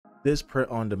This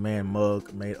print-on-demand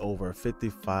mug made over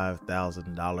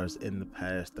 $55,000 in the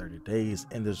past 30 days,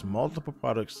 and there's multiple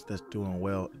products that's doing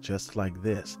well just like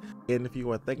this. And if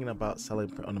you are thinking about selling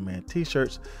print-on-demand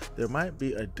t-shirts, there might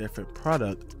be a different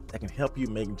product that can help you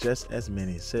make just as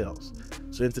many sales.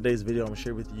 So in today's video, I'm gonna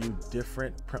share with you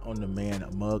different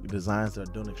print-on-demand mug designs that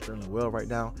are doing extremely well right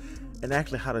now, and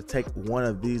actually how to take one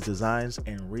of these designs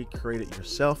and recreate it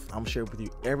yourself. I'm sharing with you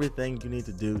everything you need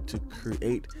to do to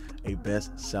create a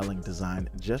best-selling design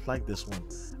just like this one.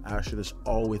 I'll share this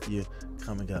all with you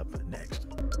coming up next.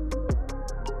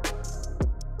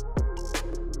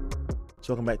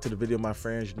 So welcome back to the video, my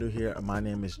friends. You're new here, my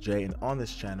name is Jay, and on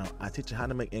this channel I teach you how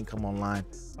to make income online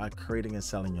by creating and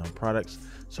selling your own products.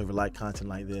 So if you like content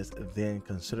like this, then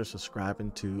consider subscribing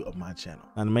to my channel.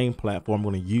 Now, the main platform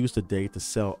I'm going to use today to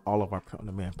sell all of our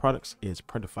print-on-demand products is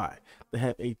Printify. They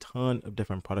have a ton of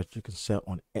different products you can sell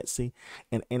on Etsy,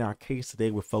 and in our case today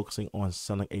we're focusing on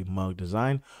selling a mug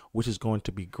design, which is going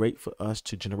to be great for us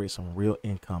to generate some real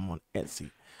income on Etsy.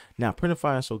 Now,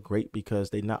 Printify is so great because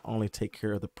they not only take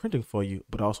care of the printing for you,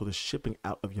 but also the shipping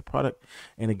out of your product.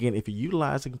 And again, if you're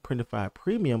utilizing Printify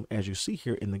Premium, as you see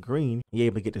here in the green, you're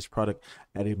able to get this product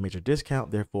at a major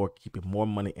discount, therefore keeping more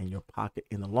money in your pocket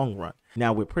in the long run.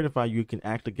 Now, with Printify, you can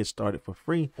actually get started for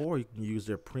free, or you can use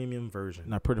their premium version.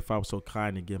 Now, Printify was so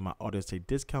kind to give my audience a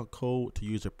discount code to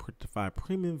use their Printify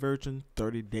Premium version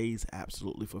 30 days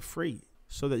absolutely for free,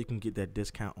 so that you can get that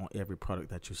discount on every product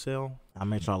that you sell. I'll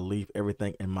make sure I'll leave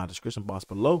everything in my description box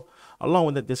below, along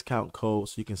with that discount code,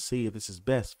 so you can see if this is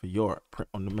best for your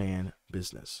print-on-demand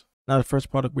business. Now, the first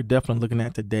product we're definitely looking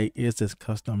at today is this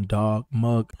custom dog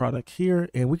mug product here,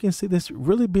 and we can see this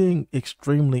really being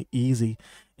extremely easy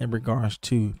in regards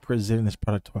to presenting this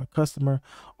product to our customer.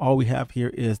 All we have here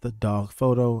is the dog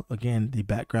photo. Again, the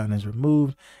background is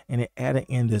removed, and it added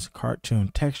in this cartoon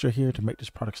texture here to make this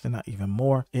product stand out even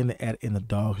more, and it added in the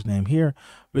dog's name here.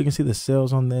 We can see the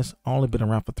sales on this only been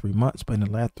around for 3 months, but in the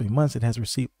last 3 months it has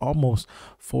received almost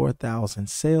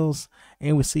 4,000 sales,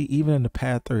 and we see even in the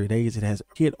past 30 days it has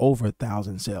hit over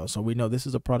 1,000 sales. So we know this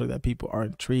is a product that people are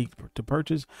intrigued to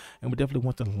purchase, and we definitely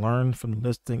want to learn from the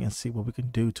listing and see what we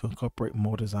can do to incorporate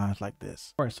more designs like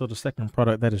this. All right, so the second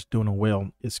product that is doing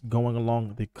well is going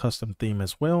along the custom theme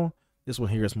as well. This one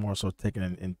here is more so taking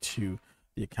it into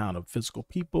the account of physical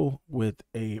people with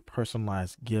a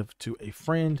personalized gift to a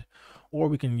friend, or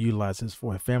we can utilize this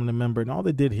for a family member. And all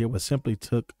they did here was simply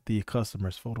took the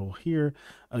customer's photo here.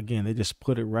 Again, they just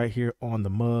put it right here on the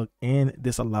mug, and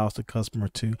this allows the customer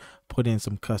to put in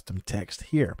some custom text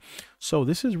here. So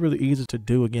this is really easy to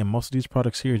do. Again, most of these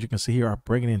products here, as you can see here, are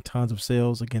bringing in tons of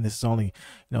sales. Again, this is only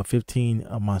 15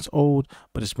 months old,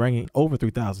 but it's bringing over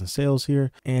 3,000 sales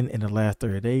here, and in the last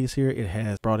 30 days here it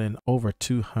has brought in over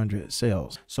 200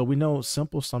 sales. So we know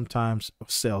simple sometimes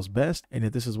sells best, and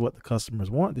if this is what the customers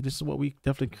want, then this is what we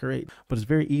definitely create. But it's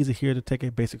very easy here to take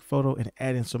a basic photo and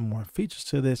add in some more features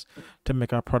to this to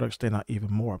make our product stand out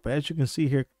even more. But as you can see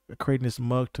here, creating this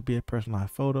mug to be a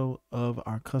personalized photo of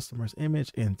our customer's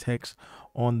image and text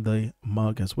on the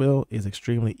mug as well is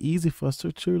extremely easy for us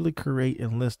to truly create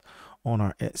and list on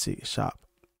our Etsy shop.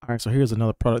 All right, so here's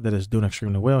another product that is doing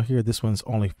extremely well here. This one's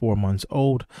only 4 months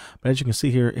old, but as you can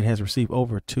see here, it has received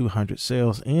over 200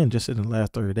 sales, and just in the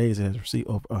last 30 days it has received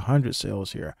over 100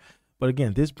 sales here. But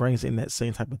again, this brings in that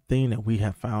same type of thing that we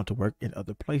have found to work in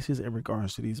other places in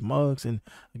regards to these mugs. And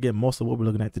again, most of what we're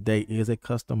looking at today is a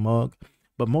custom mug,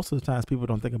 but most of the times people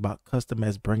don't think about custom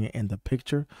as bringing in the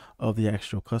picture of the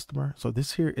actual customer. So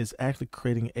this here is actually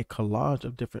creating a collage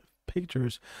of different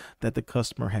pictures that the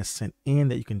customer has sent in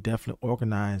that you can definitely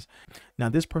organize. Now,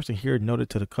 this person here noted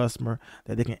to the customer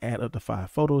that they can add up to 5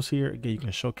 photos here. Again, you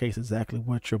can showcase exactly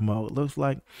what your mug looks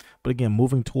like. But again,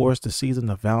 moving towards the season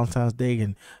of Valentine's Day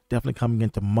and definitely coming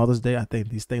into Mother's Day, I think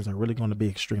these things are really going to be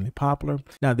extremely popular.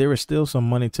 Now, there is still some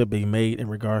money to be made in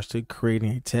regards to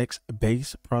creating a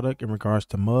text-based product in regards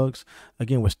to mugs.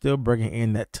 Again, we're still bringing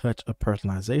in that touch of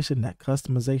personalization, that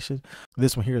customization.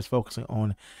 This one here is focusing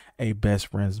on a best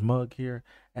friend's mug here.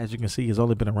 As you can see, it's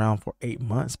only been around for 8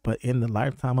 months, but in the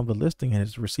lifetime of the listing, it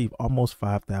has received almost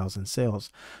 5,000 sales.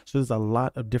 So there's a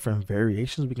lot of different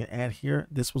variations we can add here.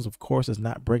 This one, of course, is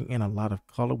not bringing in a lot of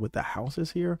color with the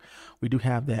houses here. We do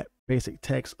have that basic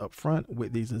text up front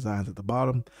with these designs at the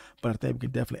bottom, but I think we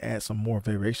can definitely add some more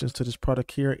variations to this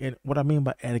product here. And what I mean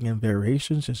by adding in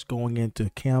variations is going into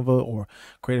Canva or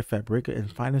Creative Fabrica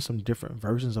and finding some different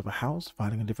versions of a house,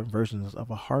 finding different versions of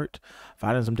a heart,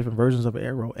 finding some different versions of an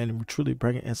arrow, and truly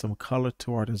bringing bringing in some color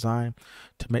to our design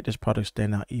to make this product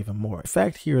stand out even more. The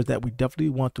fact here is that we definitely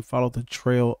want to follow the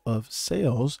trail of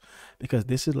sales, because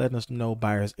this is letting us know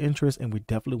buyers' interest, and we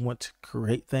definitely want to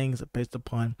create things based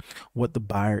upon what the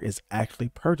buyer is actually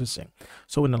purchasing.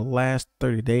 So in the last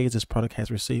 30 days, this product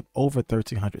has received over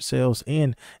 1,300 sales,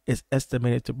 and it's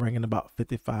estimated to bring in about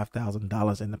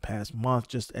 $55,000 in the past month,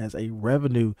 just as a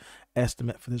revenue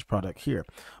estimate for this product here.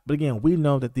 But again, we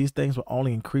know that these things will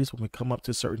only increase when we come up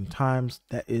to certain times.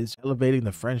 That is elevating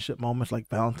the friendship moments like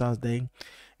Valentine's Day,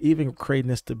 even creating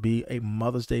this to be a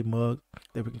Mother's Day mug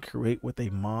that we can create with a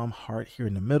mom heart here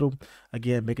in the middle.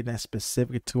 Again, making that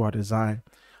specific to our design.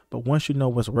 But once you know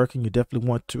what's working, you definitely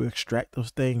want to extract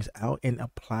those things out and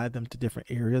apply them to different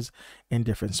areas in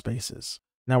different spaces.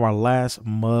 Now, our last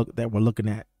mug that we're looking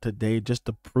at today, just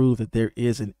to prove that there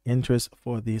is an interest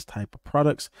for these type of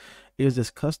products, is this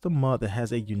custom mug that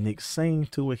has a unique saying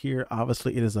to it here.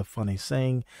 Obviously, it is a funny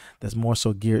saying that's more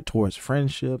so geared towards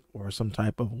friendship or some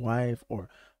type of wife or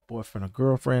boyfriend or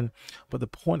girlfriend. But the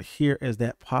point here is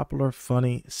that popular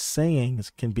funny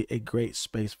sayings can be a great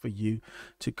space for you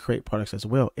to create products as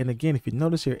well. And again, if you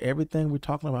notice here, everything we're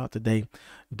talking about today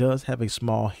does have a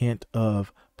small hint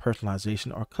of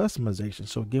personalization or customization.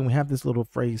 So again, we have this little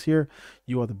phrase here: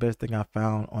 "You are the best thing I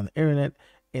found on the internet."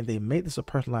 And they made this a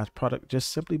personalized product just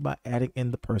simply by adding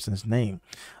in the person's name.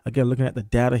 Again, looking at the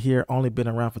data here, only been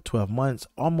around for 12 months,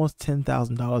 almost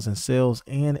 $10,000 in sales,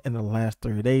 and in the last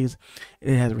 30 days,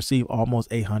 it has received almost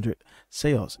 800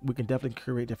 sales. We can definitely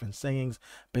create different sayings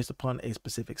based upon a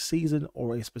specific season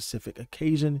or a specific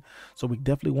occasion. So we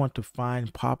definitely want to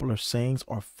find popular sayings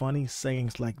or funny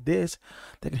sayings like this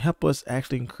that can help us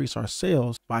actually increase our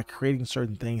sales by creating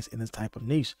certain things in this type of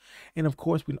niche. And of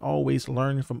course, we can always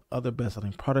learn from other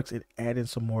best-selling products and add in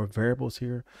some more variables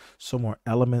here, some more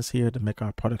elements here to make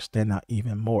our product stand out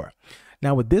even more.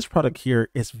 Now with this product here,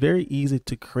 it's very easy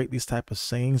to create these type of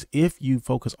sayings if you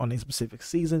focus on a specific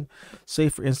season. Say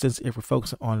for instance, if we're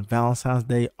focusing on Valentine's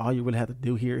Day, all you really have to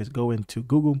do here is go into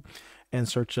Google and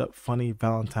search up funny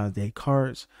Valentine's Day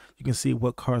cards. You can see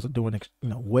what cards are doing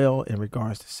well in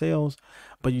regards to sales,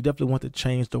 but you definitely want to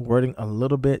change the wording a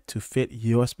little bit to fit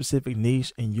your specific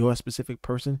niche and your specific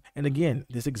person. And again,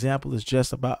 this example is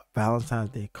just about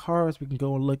Valentine's Day cards we can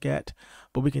go and look at,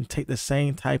 but we can take the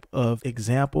same type of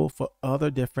example for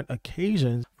other different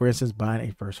occasions. For instance, buying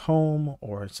a first home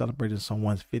or celebrating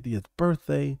someone's 50th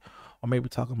birthday, or maybe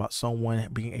talking about someone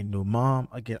being a new mom.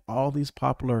 Again, all these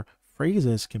popular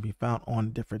phrases can be found on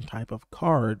different type of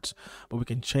cards, but we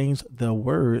can change the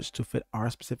words to fit our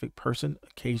specific person,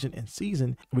 occasion, and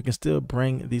season. We can still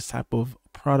bring these type of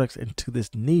products into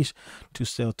this niche to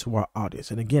sell to our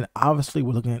audience. And again, obviously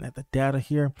we're looking at the data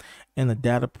here, and the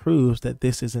data proves that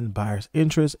this is in buyers'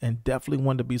 interest and definitely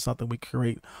want to be something we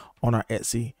create on our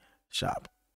Etsy shop.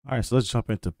 All right, so let's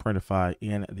jump into Printify,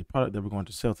 and the product that we're going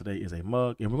to sell today is a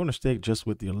mug, and we're going to stick just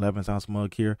with the 11-ounce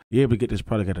mug here. You're able to get this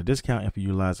product at a discount if you're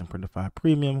utilizing Printify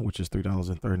Premium, which is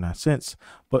 $3.39,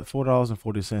 but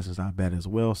 $4.40 is not bad as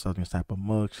well, selling this type of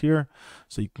mugs here.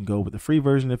 So you can go with the free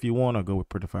version if you want, or go with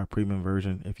Printify Premium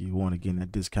version if you want. Again,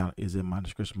 that discount is in my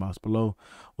description box below.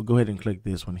 We'll go ahead and click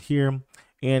this one here.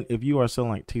 And if you are selling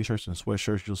like t-shirts and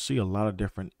sweatshirts, you'll see a lot of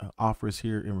different offers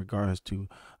here in regards to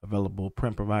available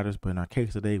print providers. But in our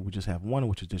case today, we just have one,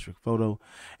 which is District Photo.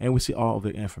 And we see all of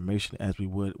the information as we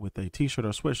would with a t-shirt or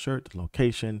sweatshirt: the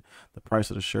location, the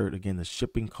price of the shirt, again, the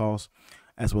shipping cost,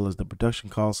 as well as the production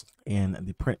costs, and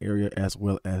the print area, as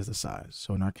well as the size.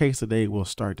 So in our case today, we'll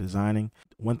start designing.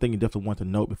 One thing you definitely want to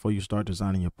note before you start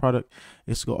designing your product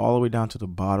is to go all the way down to the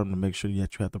bottom to make sure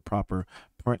that you have the proper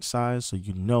print size, so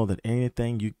you know that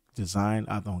anything you design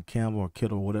either on Canva or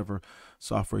Kit or whatever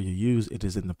software you use, it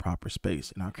is in the proper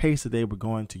space. In our case today, we're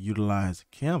going to utilize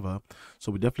Canva,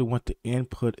 so we definitely want to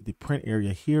input the print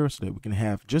area here so that we can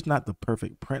have just not the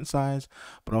perfect print size,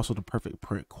 but also the perfect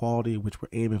print quality, which we're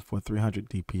aiming for 300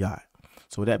 DPI.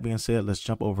 So with that being said, let's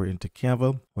jump over into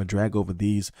Canva. We'll drag over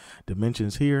these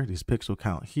dimensions here, this pixel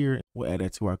count here. We'll add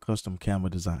that to our custom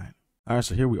Canva design. All right,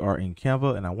 so here we are in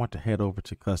Canva, and I want to head over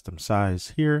to custom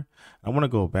size here. I want to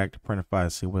go back to Printify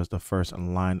and see what is the first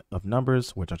line of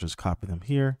numbers, which I just copy them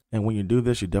here. And when you do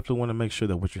this, you definitely want to make sure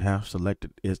that what you have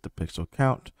selected is the pixel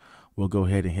count. We'll go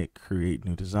ahead and hit create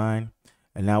new design.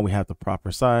 And now we have the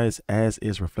proper size as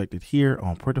is reflected here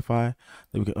on Printify.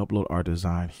 Then we can upload our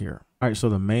design here. All right, so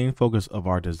the main focus of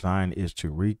our design is to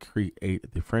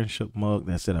recreate the friendship mug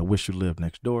that said, "I wish you lived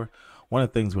next door." One of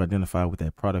the things we identified with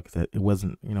that product that it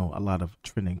wasn't, a lot of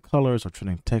trending colors or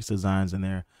trending text designs in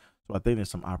there. So So I think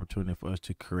there's some opportunity for us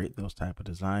to create those type of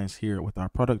designs here with our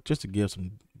product just to give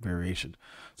some variation.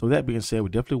 So with that being said, we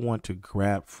definitely want to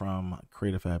grab from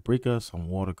Creative Fabrica some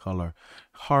watercolor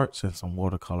hearts and some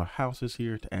watercolor houses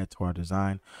here to add to our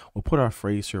design. We'll put our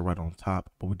phrase here right on top,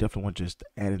 but we definitely want just to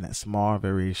add in that small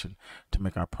variation to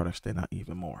make our product stand out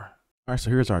even more. All right, so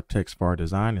here's our text for our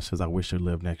design. It says, "I wish you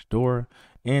lived next door."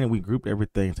 And we grouped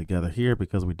everything together here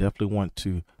because we definitely want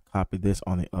to copy this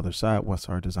on the other side once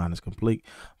our design is complete.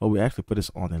 But we actually put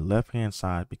this on the left hand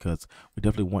side because we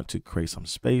definitely want to create some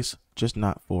space, just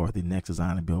not for the next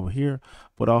design to be over here,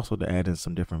 but also to add in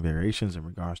some different variations in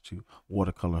regards to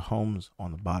watercolor homes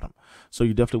on the bottom. So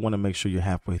you definitely want to make sure you're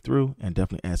halfway through and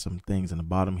definitely add some things in the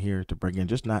bottom here to bring in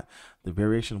just not the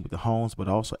variation with the homes, but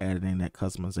also adding in that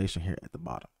customization here at the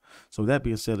bottom. So with that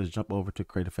being said, let's jump over to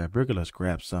Creative Fabrica. Let's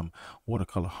grab some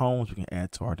watercolor homes we can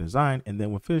add to our design, and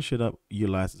then we'll finish it up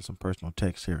utilizing some personal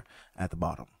text here at the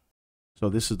bottom. So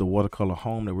this is the watercolor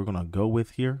home that we're going to go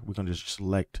with here. We're going to just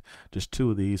select just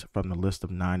 2 of these from the list of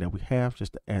 9 that we have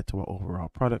just to add to our overall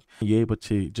product. You're able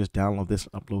to just download this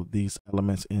and upload these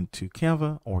elements into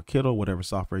Canva or Kindle, whatever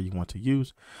software you want to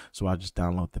use. So I'll just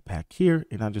download the pack here,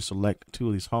 and I'll just select 2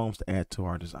 of these homes to add to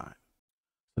our design.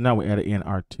 So now we added in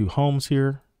our 2 homes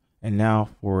here. And now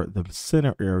for the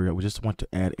center area, we just want to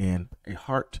add in a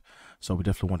heart. So we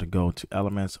definitely want to go to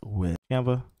elements with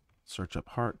Canva, search up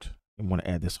heart. We want to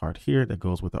add this heart here that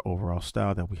goes with our overall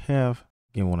style that we have.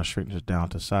 Again, we want to shrink this down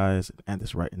to size and add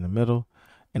this right in the middle.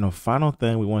 And the final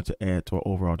thing we want to add to our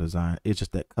overall design is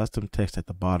just that custom text at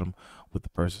the bottom with the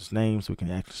person's name. So we can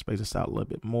actually space this out a little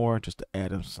bit more just to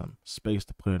add in some space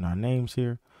to put in our names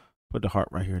here. Put the heart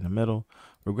right here in the middle.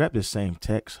 We'll grab this same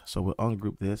text. So we'll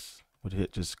ungroup this. We'll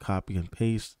hit just copy and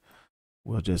paste.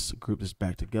 We'll just group this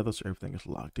back together so everything is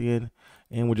locked in.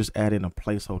 And we'll just add in a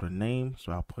placeholder name.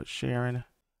 So I'll put Sharon.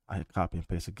 I hit copy and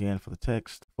paste again for the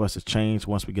text for us to change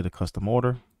once we get a custom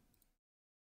order.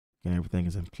 And everything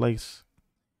is in place.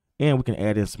 And we can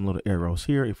add in some little arrows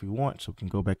here if we want. So we can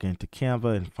go back into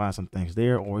Canva and find some things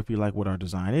there. Or if you like what our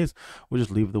design is, we'll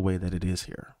just leave it the way that it is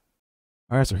here.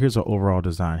 All right, so here's our overall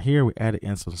design here. We added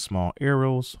in some small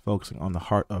arrows focusing on the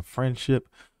heart of friendship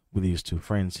with these 2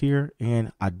 friends here.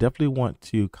 And I definitely want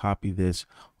to copy this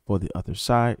for the other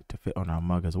side to fit on our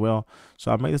mug as well. So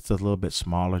I made this a little bit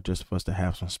smaller just for us to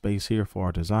have some space here for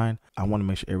our design. I want to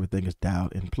make sure everything is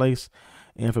dialed in place.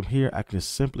 And from here, I can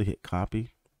just simply hit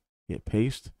copy, hit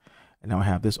paste. And now I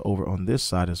have this over on this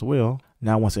side as well.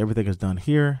 Now, once everything is done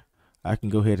here, I can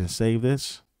go ahead and save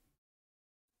this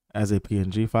as a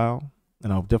PNG file.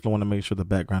 And I'll definitely want to make sure the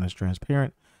background is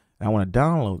transparent. And I want to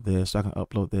download this so I can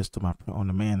upload this to my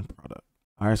print-on-demand product.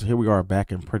 All right, so here we are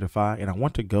back in Printify, and I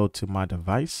want to go to my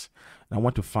device, and I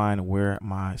want to find where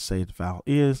my saved file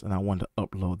is, and I want to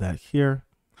upload that here.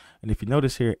 And if you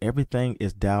notice here, everything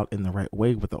is dialed in the right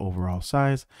way with the overall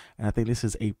size. And I think this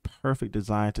is a perfect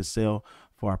design to sell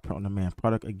for our print-on-demand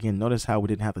product. Again, notice how we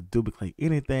didn't have to duplicate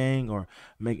anything or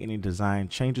make any design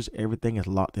changes. Everything is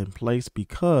locked in place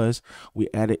because we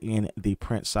added in the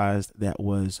print size that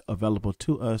was available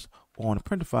to us on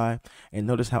Printify. And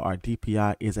notice how our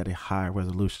DPI is at a high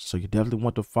resolution. So you definitely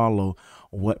want to follow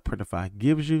what Printify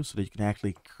gives you so that you can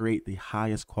actually create the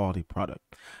highest quality product.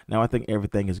 Now I think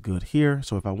everything is good here.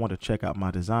 So if I want to check out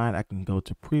my design, I can go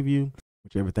to preview,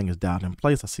 which everything is dialed in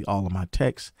place. I see all of my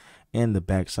text and the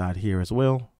backside here as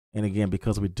well. And again,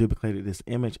 because we duplicated this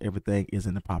image, everything is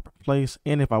in the proper place.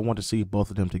 And if I want to see both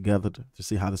of them together to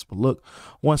see how this will look,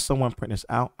 once someone print this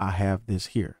out, I have this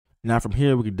here. Now from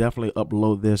here, we can definitely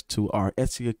upload this to our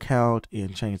Etsy account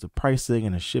and change the pricing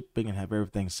and the shipping and have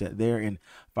everything set there and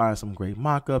find some great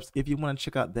mockups. If you want to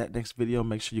check out that next video,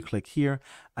 make sure you click here.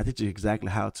 I teach you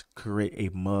exactly how to create a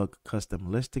mug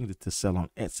custom listing to sell on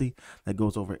Etsy that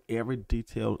goes over every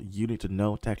detail you need to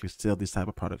know to actually sell these type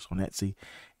of products on Etsy.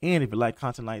 And if you like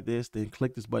content like this, then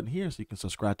click this button here so you can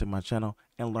subscribe to my channel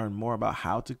and learn more about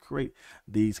how to create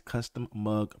these custom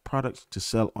mug products to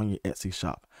sell on your Etsy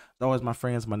shop. As always, my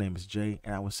friends, my name is Jay,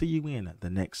 and I will see you in the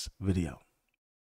next video.